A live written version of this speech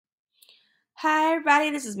Hi,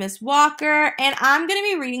 everybody. This is Miss Walker, and I'm going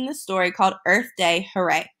to be reading the story called Earth Day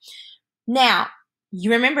Hooray. Now,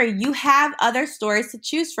 you remember you have other stories to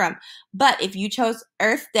choose from, but if you chose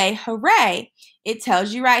Earth Day Hooray, it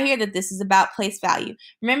tells you right here that this is about place value.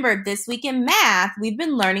 Remember, this week in math, we've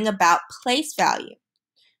been learning about place value.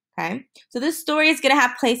 Okay, so this story is going to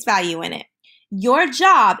have place value in it. Your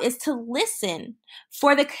job is to listen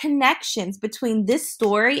for the connections between this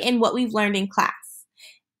story and what we've learned in class.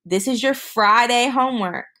 This is your Friday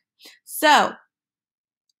homework. So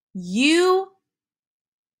you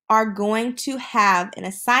are going to have an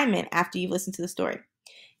assignment after you've listened to the story.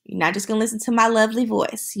 You're not just going to listen to my lovely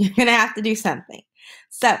voice. You're going to have to do something.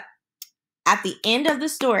 So at the end of the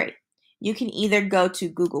story, you can either go to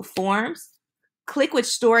Google Forms, click which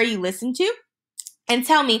story you listened to, and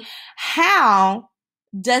tell me how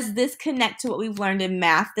does this connect to what we've learned in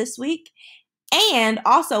math this week, and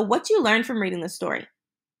also what you learned from reading the story.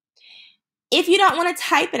 If you don't want to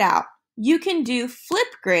type it out, you can do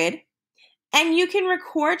Flipgrid, and you can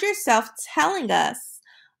record yourself telling us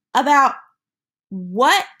about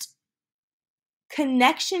what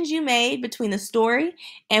connections you made between the story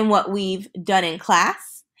and what we've done in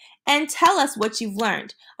class, and tell us what you've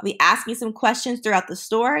learned. I'll be asking some questions throughout the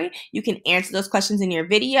story. You can answer those questions in your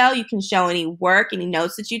video. You can show any work, any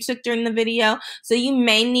notes that you took during the video. So you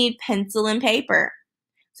may need pencil and paper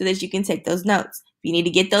so that you can take those notes. If you need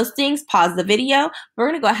to get those things, pause the video. We're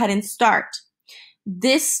going to go ahead and start.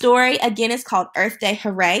 This story, again, is called Earth Day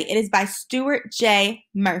Hooray. It is by Stuart J.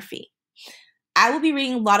 Murphy. I will be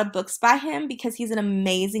reading a lot of books by him because he's an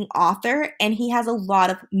amazing author and he has a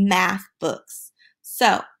lot of math books.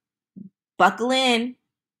 So, buckle in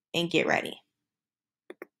and get ready.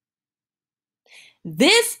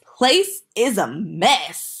 This place is a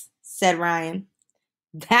mess, said Ryan.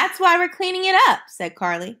 That's why we're cleaning it up, said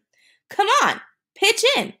Carly. Come on, pitch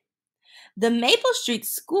in. The Maple Street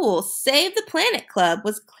School Save the Planet Club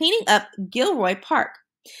was cleaning up Gilroy Park,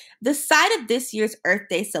 the site of this year's Earth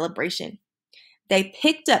Day celebration. They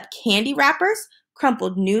picked up candy wrappers,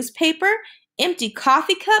 crumpled newspaper, empty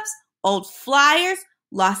coffee cups, old flyers,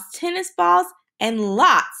 lost tennis balls, and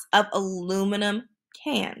lots of aluminum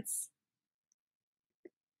cans.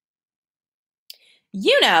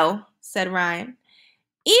 You know, said Ryan,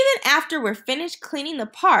 even after we're finished cleaning the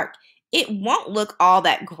park, it won't look all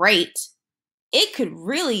that great. It could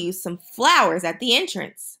really use some flowers at the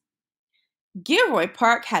entrance. Gilroy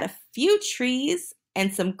Park had a few trees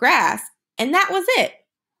and some grass, and that was it.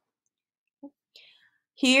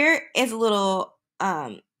 Here is a little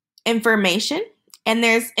information, and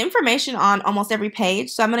there's information on almost every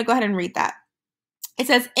page, so I'm going to go ahead and read that. It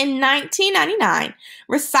says, in 1999,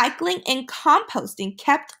 recycling and composting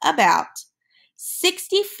kept about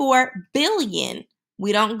 64 billion,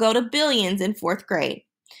 we don't go to billions in fourth grade,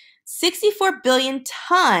 64 billion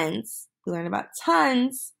tons, we learn about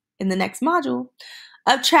tons in the next module,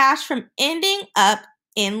 of trash from ending up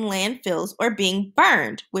in landfills or being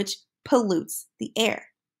burned, which pollutes the air.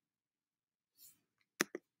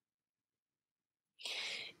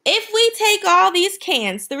 If we take all these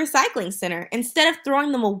cans to the recycling center instead of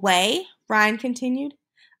throwing them away, Ryan continued,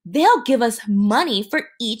 they'll give us money for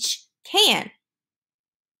each can.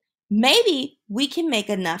 Maybe we can make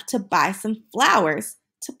enough to buy some flowers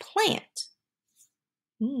to plant.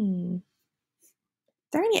 They're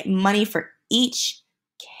going to get money for each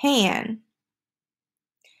can.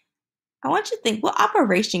 I want you to think, what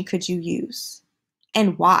operation could you use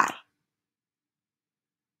and why?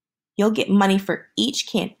 You'll get money for each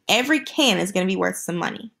can. Every can is going to be worth some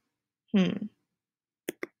money. Mrs.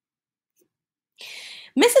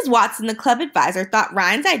 Watson, the club advisor, thought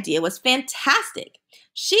Ryan's idea was fantastic.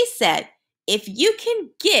 She said, if you can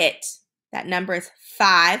get, that number is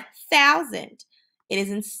 5,000. It is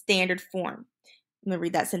in standard form. I'm going to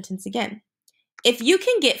read that sentence again. If you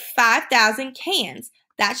can get 5,000 cans,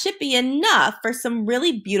 that should be enough for some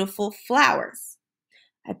really beautiful flowers.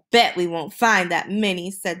 I bet we won't find that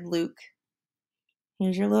many, said Luke.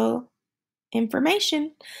 Here's your little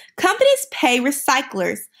information. Companies pay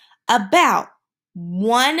recyclers about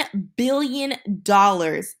 $1 billion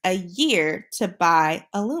a year to buy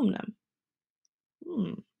aluminum.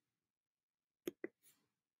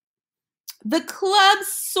 The club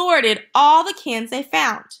sorted all the cans they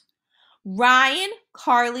found. Ryan,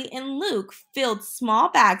 Carly, and Luke filled small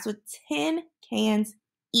bags with 10 cans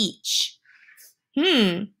each.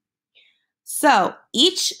 So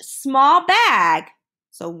each small bag,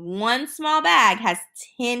 so one small bag has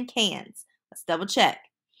 10 cans. Let's double check.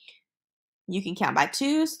 You can count by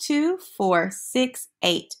twos, 2, 4, 6,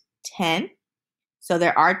 8, 10. So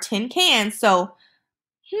there are 10 cans. So,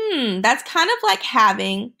 that's kind of like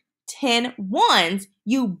having 10 ones,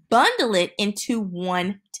 you bundle it into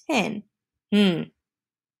one 10. I'm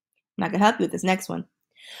not going to help you with this next one.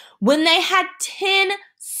 When they had 10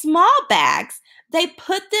 small bags, they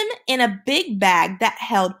put them in a big bag that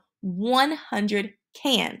held 100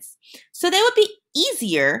 cans. So they would be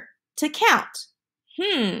easier to count.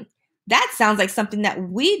 That sounds like something that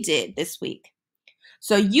we did this week.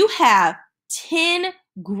 So you have 10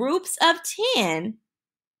 groups of 10,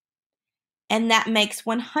 and that makes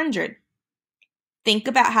 100. Think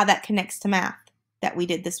about how that connects to math that we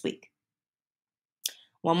did this week.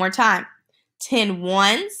 One more time. 10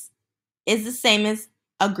 ones is the same as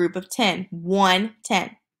a group of 10. 1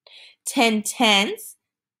 10. 10 tens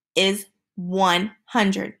is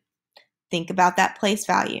 100. Think about that place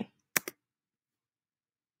value.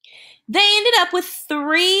 They ended up with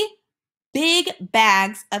 3 big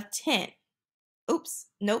bags of 10. Oops,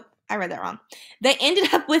 nope, I read that wrong. They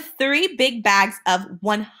ended up with 3 big bags of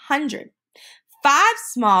 100, 5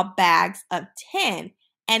 small bags of 10,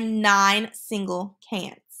 and 9 single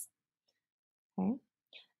cans. Okay.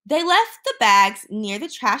 They left the bags near the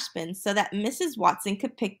trash bin so that Mrs. Watson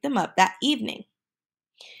could pick them up that evening.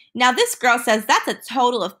 Now this girl says that's a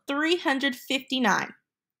total of 359.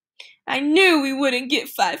 I knew we wouldn't get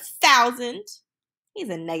 5,000. He's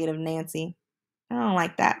a negative Nancy. I don't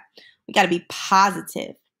like that. We got to be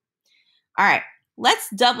positive. All right, let's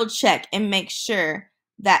double check and make sure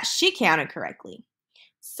that she counted correctly.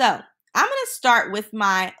 So I'm going to start with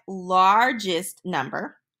my largest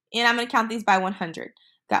number, and I'm going to count these by 100.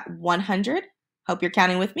 Got 100. Hope you're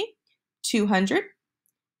counting with me. 200,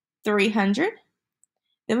 300.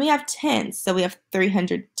 Then we have 10. So we have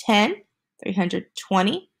 310,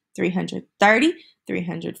 320, 330,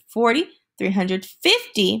 340,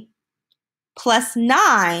 350, plus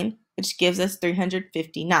 9, which gives us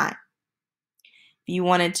 359. If you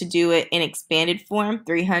wanted to do it in expanded form,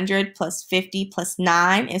 300 plus 50 plus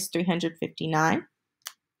 9 is 359.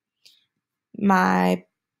 My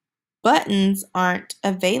buttons aren't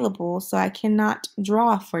available, so I cannot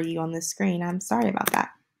draw for you on the screen. I'm sorry about that.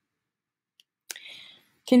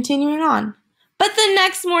 Continuing on. But the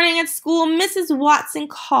next morning at school, Mrs. Watson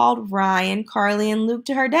called Ryan, Carly, and Luke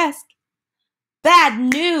to her desk. Bad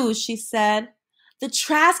news, she said. The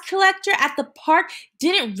trash collector at the park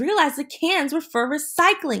didn't realize the cans were for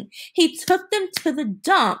recycling. He took them to the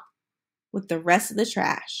dump with the rest of the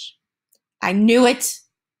trash. I knew it,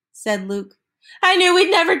 said Luke. I knew we'd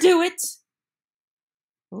never do it.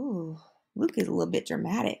 Ooh, Luke is a little bit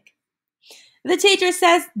dramatic. The teacher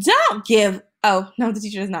says, don't give. Oh, no, the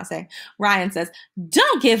teacher does not say. Ryan says,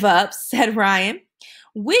 don't give up, said Ryan.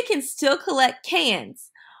 We can still collect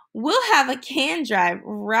cans. We'll have a can drive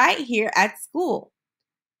right here at school.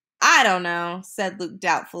 I don't know, said Luke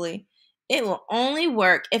doubtfully. It will only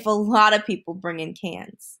work if a lot of people bring in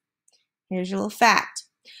cans. Here's your little fact.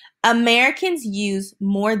 Americans use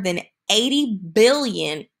more than 80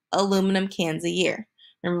 billion aluminum cans a year.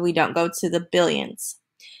 Remember, we don't go to the billions.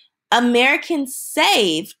 Americans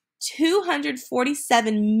save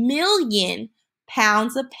 247 million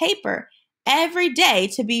pounds of paper every day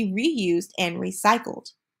to be reused and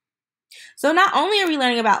recycled. So not only are we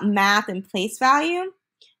learning about math and place value,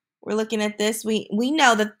 we're looking at this. We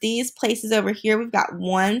know that these places over here, we've got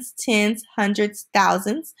ones, tens, hundreds,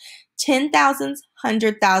 thousands, 10,000s,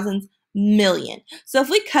 100,000s, million. So if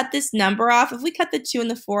we cut this number off, if we cut the 2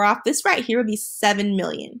 and the 4 off, this right here would be 7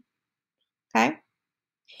 million. Okay?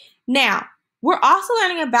 Now, we're also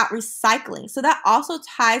learning about recycling. So that also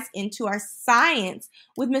ties into our science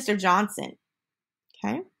with Mr. Johnson.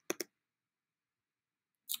 Okay?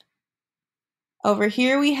 Over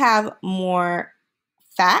here we have more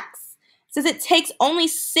facts. It says it takes only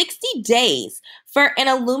 60 days for an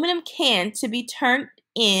aluminum can to be turned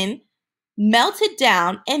in, melted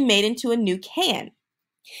down, and made into a new can.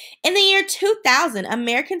 In the year 2000,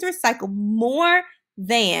 Americans recycled more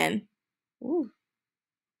than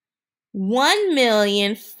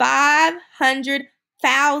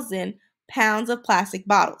 1,500,000 pounds of plastic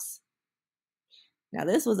bottles. Now,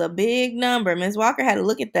 this was a big number. Ms. Walker had to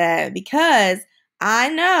look at that because I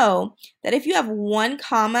know that if you have 1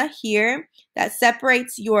 comma here, that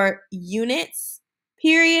separates your units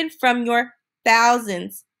period from your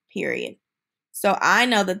thousands period. So I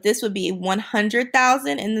know that this would be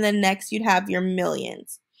 100,000, and then the next you'd have your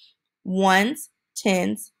millions. Ones,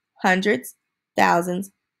 tens, hundreds,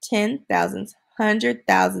 thousands, 10,000s,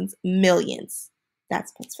 100,000s, millions.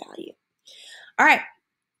 That's place value. All right.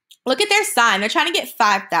 Look at their sign. They're trying to get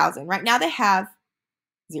 5,000. Right now they have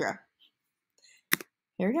 0.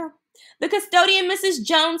 Here we go. The custodian, Mrs.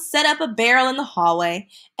 Jones, set up a barrel in the hallway,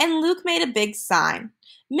 and Luke made a big sign.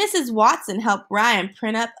 Mrs. Watson helped Ryan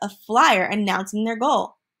print up a flyer announcing their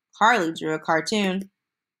goal. Carly drew a cartoon.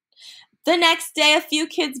 The next day, a few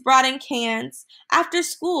kids brought in cans. After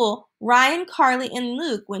school, Ryan, Carly, and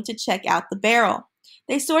Luke went to check out the barrel.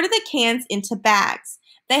 They sorted the cans into bags.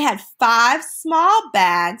 They had 5 small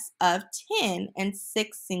bags of 10 and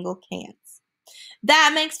 6 single cans.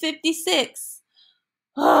 That makes 56.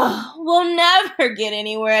 Oh, we'll never get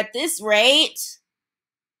anywhere at this rate.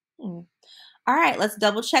 All right, let's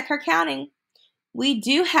double check her counting. We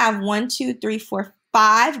do have 1, 2, 3, 4,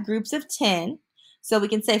 5 groups of 10. So we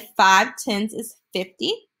can say 5 tens is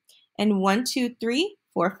 50. And 1, 2, 3,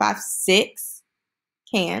 4, 5, 6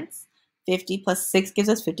 cans. 50 plus 6 gives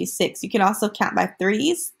us 56. You can also count by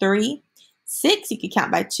 3s, 3, 6. You can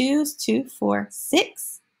count by 2s, 2, 4,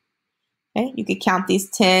 6. Okay, you could count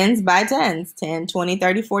these 10s by 10s. 10, 20,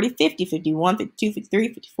 30, 40, 50, 51, 52,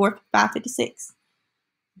 53, 54, 55, 56.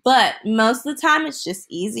 But most of the time, it's just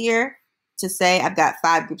easier to say I've got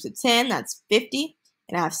 5 groups of 10. That's 50.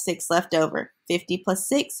 And I have 6 left over. 50 plus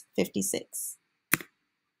 6, 56.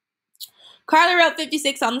 Carly wrote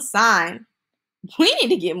 56 on the sign. We need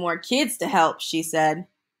to get more kids to help, she said.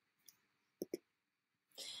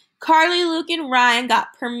 Carly, Luke, and Ryan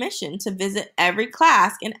got permission to visit every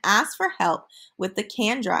class and ask for help with the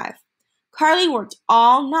can drive. Carly worked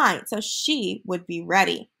all night so she would be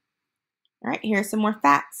ready. All right, here's some more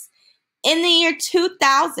facts. In the year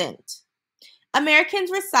 2000, Americans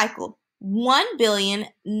recycled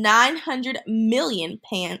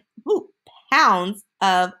 1,900,000,000 pounds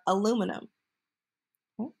of aluminum.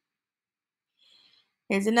 Okay.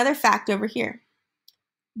 Here's another fact over here.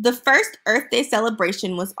 The first Earth Day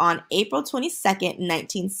celebration was on April 22nd,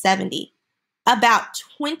 1970. About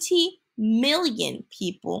 20 million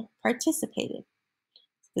people participated.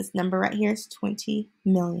 This number right here is 20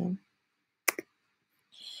 million.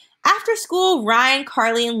 After school, Ryan,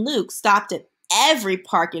 Carly, and Luke stopped at every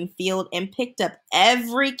park and field and picked up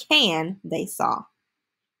every can they saw.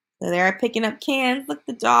 So they're picking up cans. Look,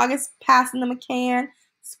 the dog is passing them a can.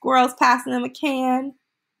 Squirrel's passing them a can.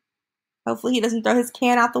 Hopefully he doesn't throw his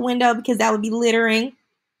can out the window because that would be littering.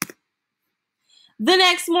 The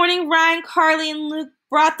next morning, Ryan, Carly, and Luke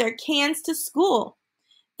brought their cans to school.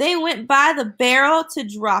 They went by the barrel to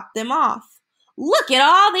drop them off. Look at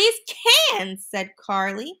all these cans, said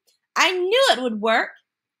Carly. I knew it would work.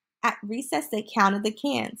 At recess, they counted the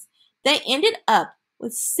cans. They ended up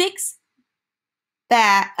with 6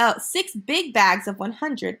 big bags of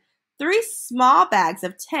 100, 3 small bags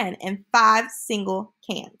of 10, and 5 single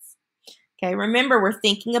cans. Okay, remember, we're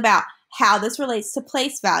thinking about how this relates to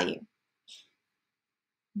place value.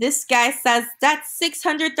 This guy says that's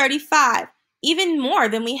 635, even more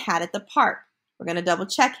than we had at the park. We're going to double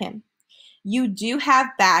check him. You do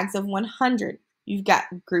have bags of 100. You've got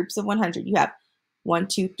groups of 100. You have 1,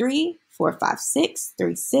 2, 3, 4, 5, 6,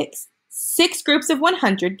 3, 6. 6 groups of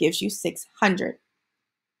 100 gives you 600.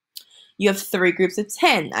 You have 3 groups of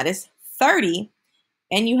 10. That is 30.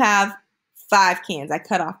 And you have 5 cans. I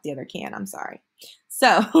cut off the other can. I'm sorry.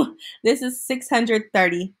 So this is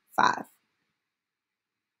 635.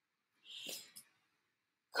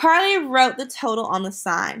 Carly wrote the total on the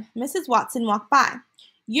sign. Mrs. Watson walked by.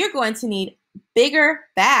 You're going to need bigger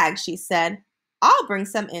bags, she said. I'll bring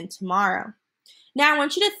some in tomorrow. Now I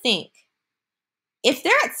want you to think, if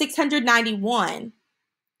they're at 691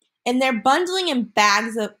 and they're bundling in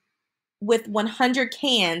bags with 100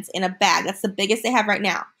 cans in a bag, that's the biggest they have right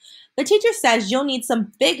now. The teacher says you'll need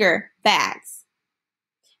some bigger bags.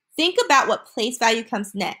 Think about what place value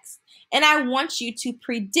comes next. And I want you to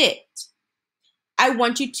predict. I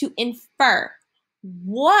want you to infer.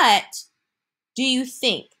 What do you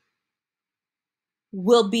think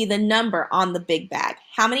will be the number on the big bag?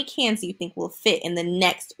 How many cans do you think will fit in the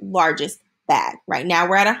next largest bag? Right now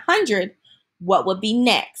we're at 100. What would be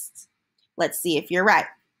next? Let's see if you're right.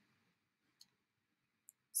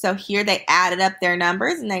 So here they added up their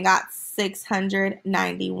numbers and they got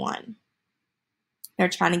 691. They're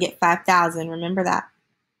trying to get 5,000. Remember that.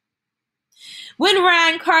 When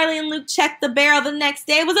Ryan, Carly, and Luke checked the barrel the next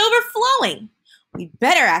day, it was overflowing. We'd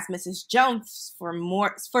better ask Mrs. Jones for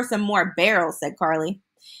some more barrels, said Carly.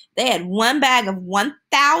 They had 1 bag of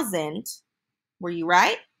 1,000. Were you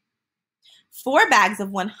right? 4 bags of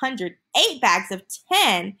 100, 8 bags of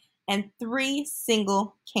 10, and 3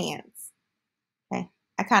 single cans. Okay,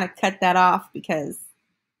 I kind of cut that off because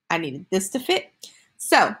I needed this to fit.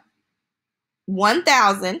 So,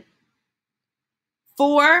 1,000,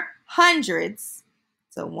 4 hundreds,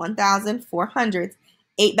 so 1,400s,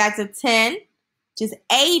 8 bags of 10, which is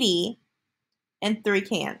 80, and 3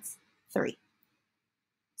 cans, 3.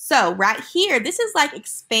 So right here, this is like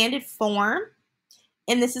expanded form,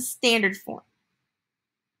 and this is standard form.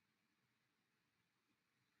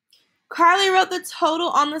 Carly wrote the total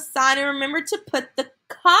on the sign and remembered to put the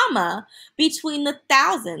comma between the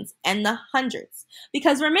thousands and the hundreds.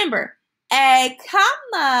 Because remember, a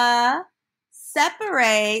comma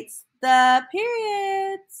separates the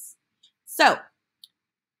periods. So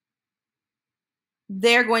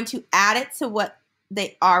they're going to add it to what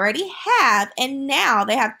they already have, and now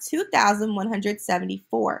they have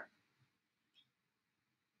 2,174.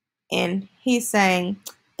 And he's saying,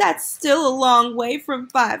 that's still a long way from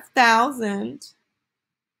 5,000.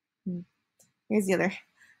 Here's the other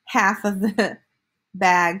half of the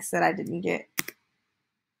bags that I didn't get.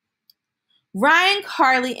 Ryan,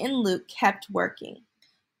 Carly, and Luke kept working.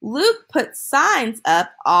 Luke put signs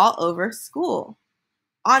up all over school.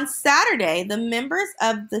 On Saturday, the members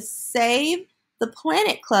of the Save the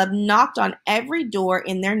Planet Club knocked on every door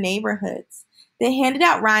in their neighborhoods. They handed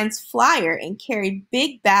out Ryan's flyer and carried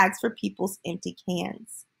big bags for people's empty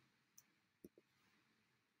cans.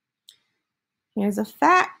 Here's a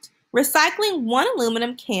fact. Recycling one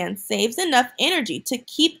aluminum can saves enough energy to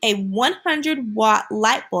keep a 100-watt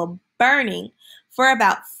light bulb burning for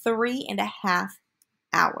about 3.5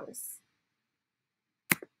 hours.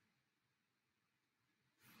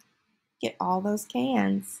 Get all those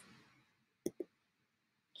cans.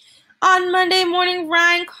 On Monday morning,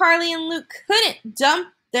 Ryan, Carly, and Luke couldn't dump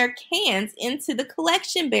their cans into the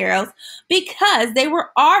collection barrels because they were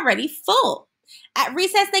already full. At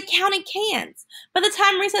recess, they counted cans. By the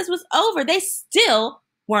time recess was over, they still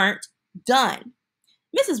weren't done.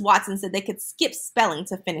 Mrs. Watson said they could skip spelling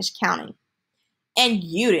to finish counting. And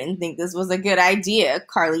you didn't think this was a good idea,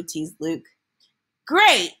 Carly teased Luke.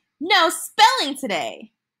 Great, no spelling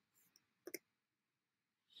today.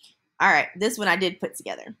 All right, this one I did put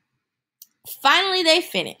together. Finally, they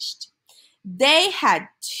finished. They had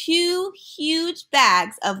 2 huge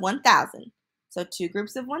bags of 1,000. So 2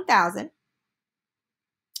 groups of 1,000,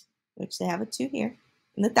 which they have a 2 here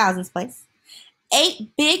in the thousands place.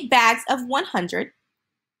 8 big bags of 100.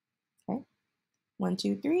 Okay. 1,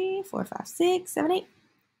 2, 3, 4, 5, 6, 7, 8.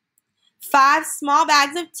 5 small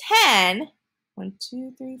bags of 10. 1,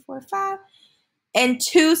 2, 3, 4, 5. And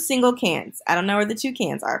 2 single cans. I don't know where the 2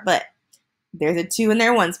 cans are, but there's a 2 in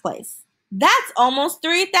their ones place. That's almost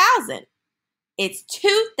 3,000. It's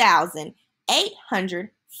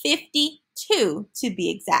 2,852 to be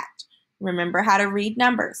exact. Remember how to read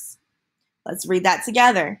numbers. Let's read that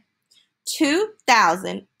together.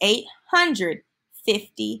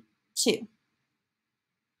 2,852.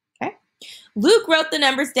 Okay. Luke wrote the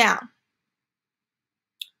numbers down.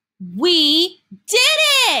 We did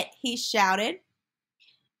it, he shouted.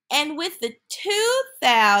 And with the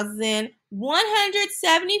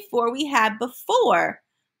 2,174 we had before,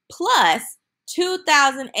 plus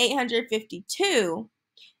 2,852,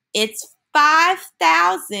 it's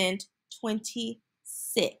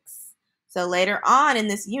 5,026. So later on in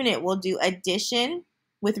this unit, we'll do addition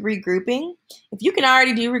with regrouping. If you can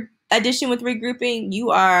already do addition with regrouping,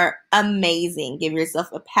 you are amazing. Give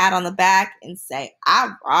yourself a pat on the back and say,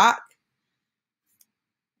 I rock.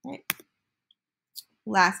 All right.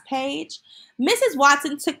 Last page. Mrs.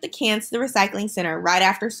 Watson took the cans to the recycling center right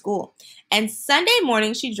after school. And Sunday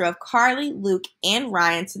morning, she drove Carly, Luke, and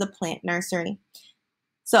Ryan to the plant nursery.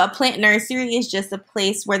 So a plant nursery is just a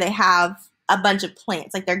place where they have a bunch of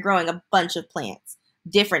plants. Like they're growing a bunch of plants,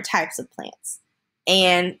 different types of plants.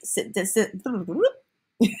 And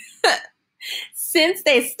since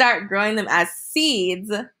they start growing them as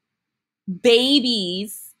seeds,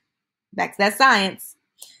 babies, back to that science,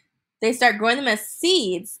 they start growing them as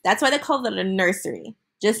seeds. That's why they call it a nursery.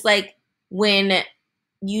 Just like when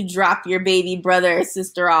you drop your baby brother or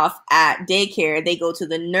sister off at daycare, they go to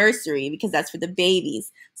the nursery because that's for the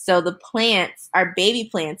babies. So the plants are baby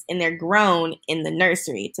plants and they're grown in the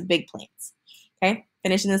nursery to big plants. Okay,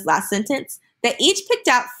 finishing this last sentence. They each picked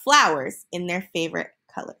out flowers in their favorite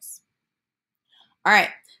colors. All right,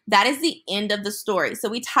 that is the end of the story. So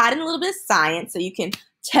we tied in a little bit of science so you can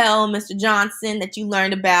tell Mr. Johnson that you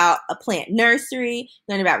learned about a plant nursery,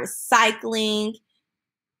 learned about recycling,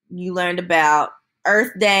 you learned about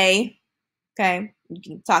Earth Day. Okay, you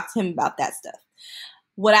can talk to him about that stuff.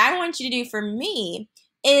 What I want you to do for me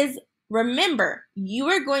is remember, you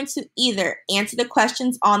are going to either answer the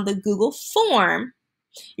questions on the Google form.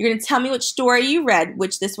 You're going to tell me which story you read,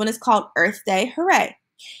 which this one is called Earth Day, Hooray.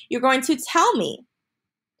 You're going to tell me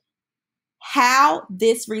how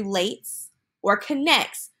this relates or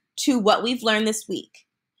connects to what we've learned this week.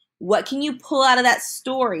 What can you pull out of that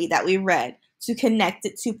story that we read to connect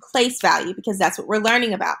it to place value? Because that's what we're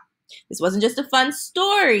learning about. This wasn't just a fun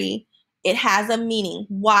story. It has a meaning.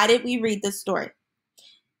 Why did we read this story?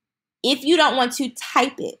 If you don't want to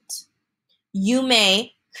type it, you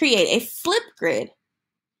may create a flip grid.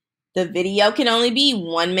 The video can only be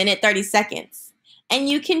 1 minute, 30 seconds. And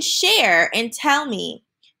you can share and tell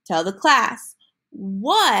the class,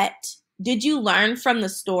 what did you learn from the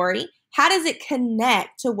story? How does it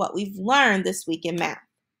connect to what we've learned this week in math?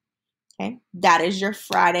 Okay, that is your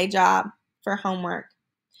Friday job for homework.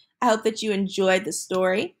 I hope that you enjoyed the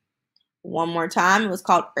story. One more time, it was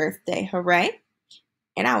called Earth Day Hooray.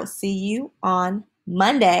 And I will see you on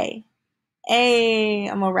Monday. Hey,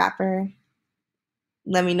 I'm a rapper.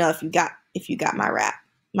 Let me know if you got my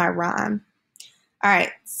rhyme. All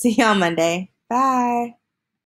right, see you on Monday. Bye.